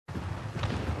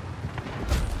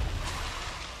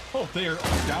Oh, they are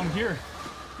down here.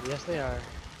 Yes, they are.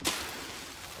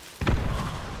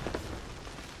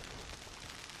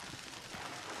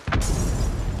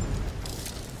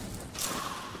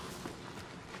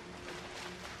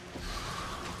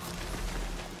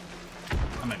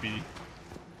 That might be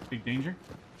big danger.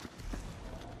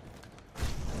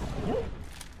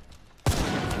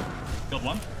 Killed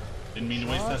one. Didn't mean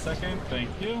to waste that second. Thank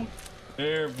you.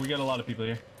 There, we got a lot of people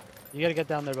here. You gotta get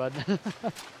down there, bud.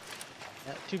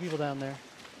 Yeah, 2 people down there.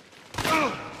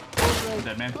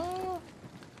 Dead man. Oh.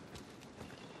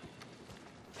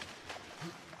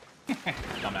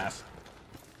 Dumbass.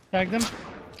 Tagged them.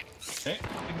 Okay,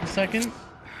 The second.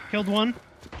 Killed one.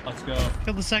 let's go.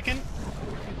 Killed the second.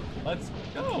 Let's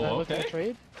go. Did I look at Okay. the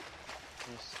trade?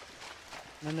 Yes.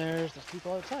 And then there's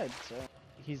people outside, so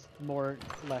he's more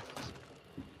left.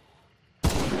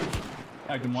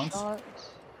 Tagged him once. Shot.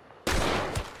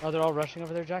 Oh, they're all rushing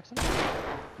over there, Jackson?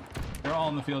 They're all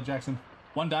in the field, Jackson.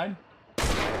 One died.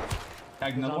 Tagged The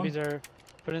another one. zombies are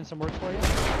putting in some work for you.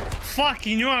 Fuck,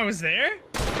 you knew I was there?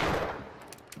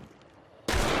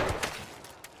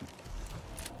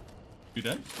 You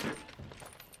dead?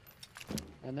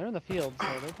 And they're in the field, so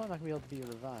they're probably not gonna be able to be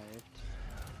revived.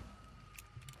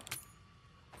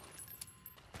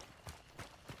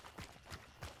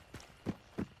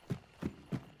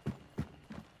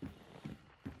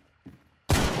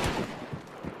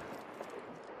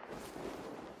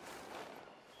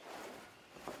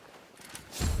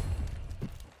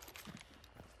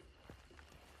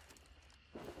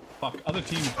 Fuck, other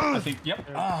team, I think, yep.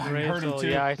 Ah, I heard him So, too.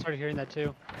 yeah, I started hearing that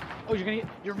too. Oh,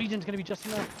 your region's gonna be just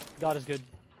enough. God is good.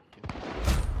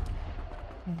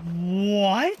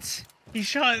 What? He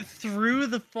shot through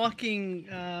the fucking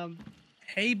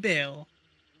hay bale.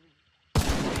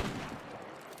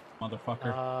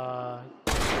 Motherfucker.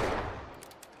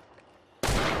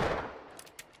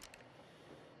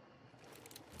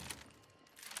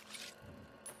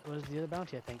 What is the other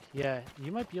bounty, I think? Yeah,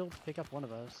 you might be able to pick up one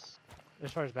of us.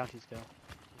 As far as bounties go.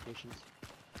 Locations.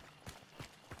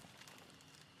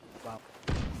 Wow.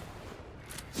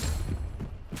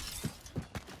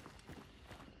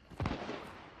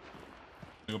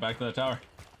 Go back to the tower.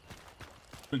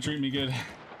 Been treating me good.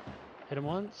 Hit him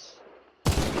once.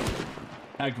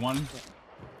 Tagged one.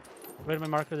 Right at my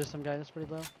marker, there's some guy that's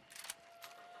pretty low.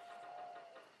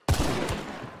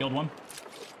 Killed one.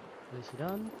 Is he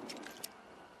done?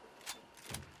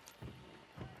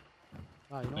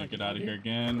 Wow, you know what I Get can out of do? here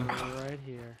again. Right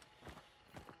here.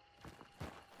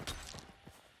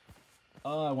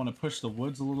 I want to push the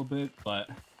woods a little bit, but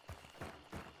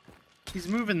He's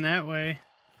moving that way.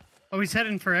 Oh, he's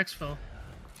heading for exfil.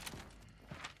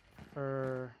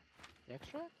 For the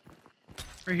extract?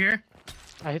 Right here.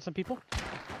 I hit some people.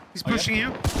 He's Oh, yeah? pushing you.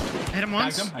 I hit him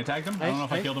once. tagged him. I tagged him. I don't know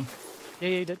if I Nice. killed him. Yeah,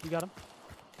 you did. You got him.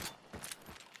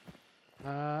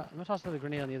 I'm gonna toss another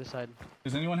grenade on the other side.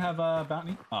 Does anyone have a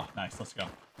bounty? Oh, nice. Let's go.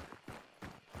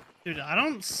 Dude, I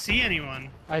don't see anyone.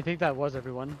 I think that was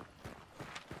everyone.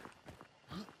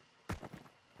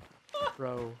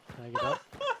 Bro, can I get up?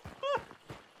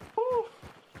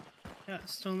 Yeah,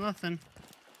 still nothing.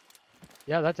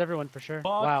 Yeah, that's everyone for sure. Fuck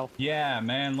Wow. yeah,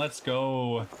 man. Let's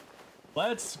go.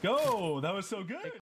 Let's go. That was so good.